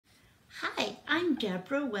Hi, I'm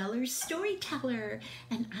Debra Weller, Storyteller,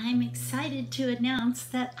 and I'm excited to announce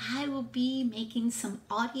that I will be making some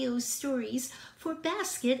audio stories for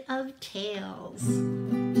Basket of Tales.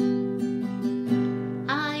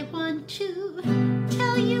 I want to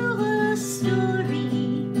tell you a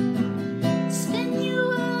story, spin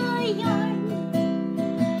you a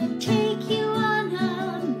yarn, take you on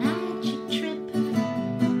a magic trip,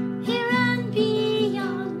 here and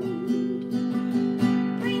beyond.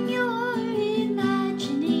 Bring your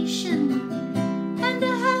imagination and a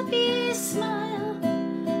happy smile.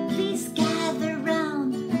 Please gather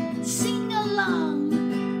round, sing along,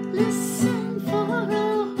 listen for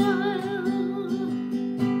a while.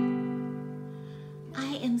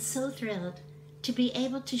 I am so thrilled to be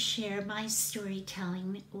able to share my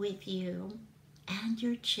storytelling with you and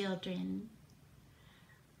your children.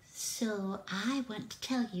 So I want to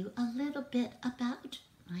tell you a little bit about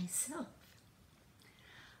myself.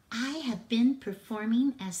 I have been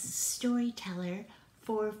performing as a storyteller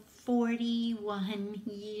for 41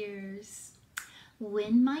 years.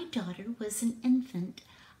 When my daughter was an infant,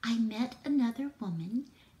 I met another woman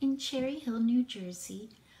in Cherry Hill, New Jersey,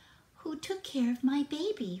 who took care of my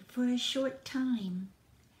baby for a short time.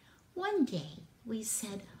 One day we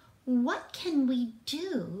said, what can we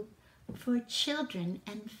do for children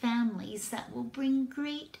and families that will bring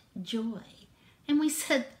great joy? And we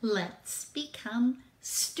said, let's become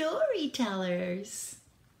storytellers.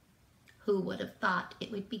 Who would have thought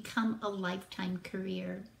it would become a lifetime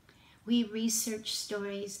career? We researched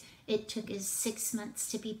stories. It took us 6 months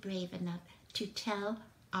to be brave enough to tell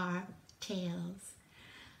our tales.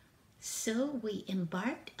 So we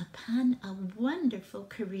embarked upon a wonderful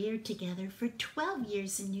career together for 12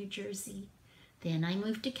 years in New Jersey. Then I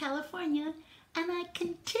moved to California and I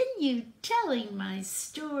continued telling my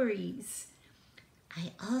stories.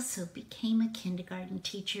 I also became a kindergarten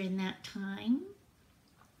teacher in that time.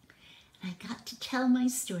 I got to tell my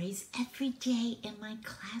stories every day in my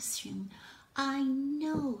classroom. I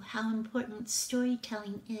know how important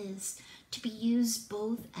storytelling is to be used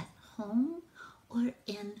both at home or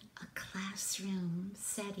in a classroom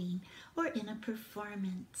setting or in a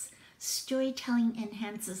performance. Storytelling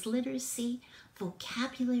enhances literacy,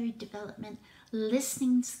 vocabulary development,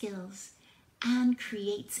 listening skills, and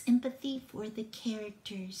creates empathy for the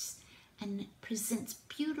characters and presents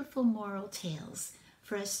beautiful moral tales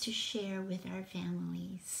for us to share with our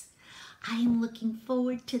families. I am looking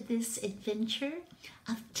forward to this adventure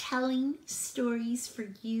of telling stories for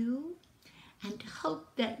you and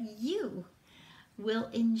hope that you will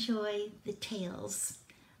enjoy the tales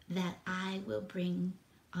that I will bring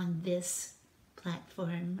on this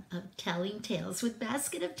platform of telling tales with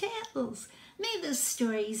Basket of Tales. May the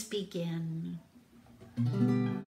stories begin.